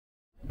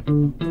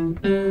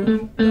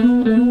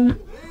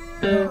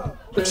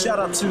Big shout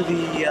out to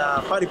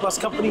the Party Bus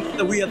company.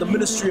 We are the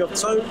Ministry of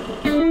Tone.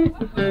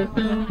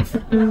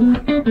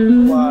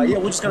 Yeah,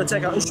 we're just gonna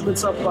take our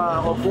instruments up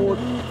on board,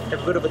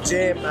 have a bit of a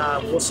jam.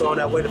 We're also on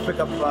our way to pick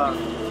up a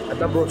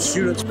number of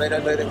students. They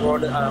don't know that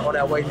we're on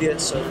our way there,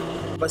 so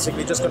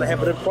basically just gonna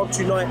have an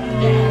impromptu night.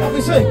 What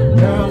we say?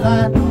 Girl,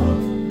 I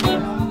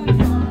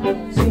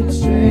seem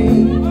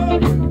strange.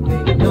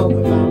 They know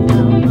about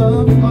my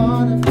love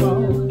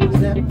waterfall.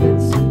 That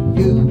it's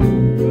you.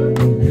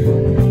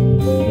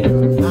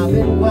 I've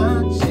been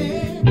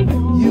watching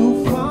you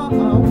for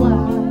a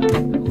while,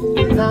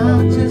 and I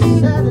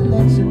just had to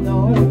let you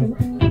know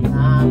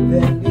I've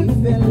been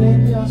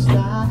feeling your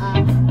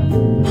style.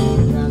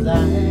 'Cause I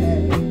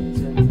had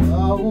to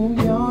know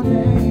your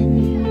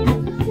name,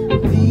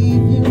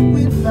 leave you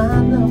with my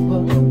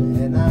number,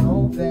 and I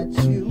hope that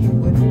you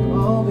would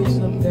call me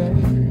someday.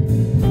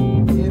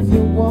 If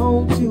you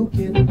want, you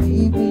can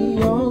leave me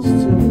yours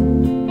too.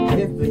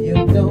 If you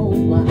know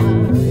why I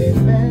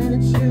ain't mad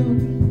at you,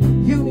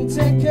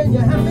 Unitec, can you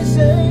have me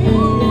say,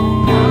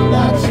 I'm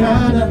not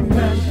trying to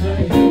pressure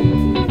you.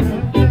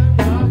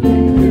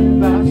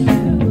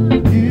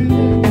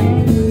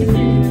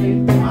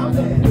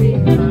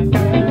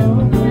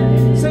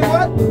 Say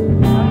what?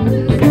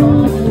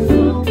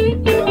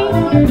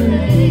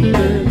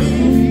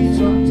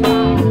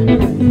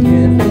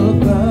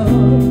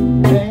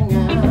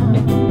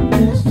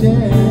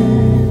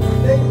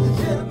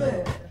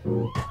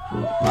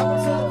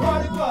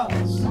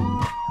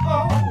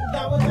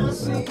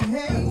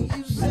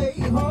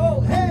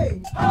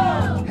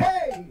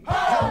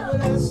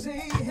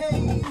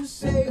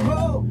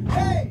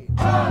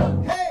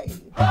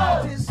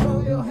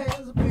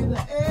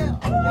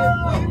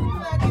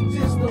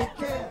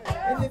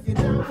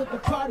 The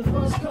Party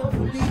Bus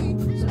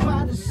company,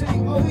 somebody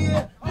sing, oh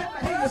yeah, let me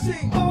hear you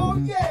sing, oh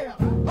yeah,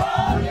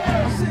 oh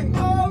yeah, sing,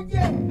 oh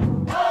yeah,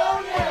 oh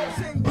yeah,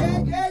 sing, yeah,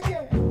 yeah,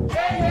 yeah,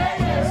 yeah, yeah,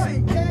 yeah,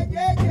 sing, yeah,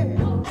 yeah, yeah,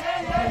 yeah,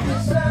 yeah,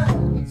 this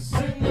time,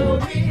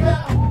 señorita,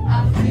 I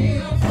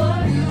feel for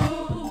you,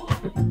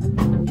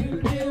 you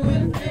deal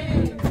with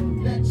things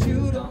that you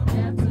don't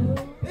have to,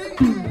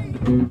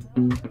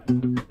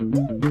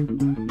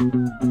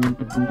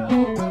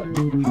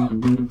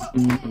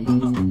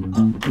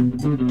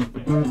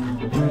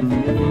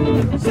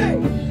 say,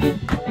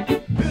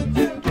 could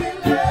you be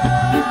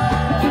loved?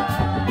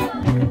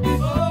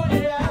 Oh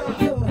yeah,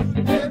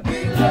 and be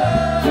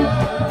loved.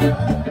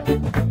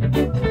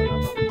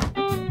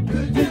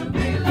 Could you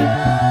be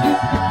loved?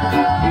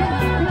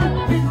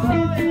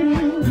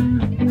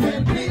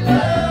 And be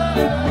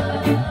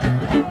loved.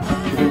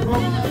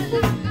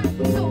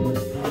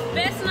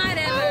 Best night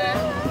ever.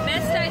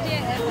 Best idea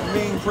ever.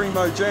 Mean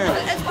Primo Jam.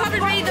 It's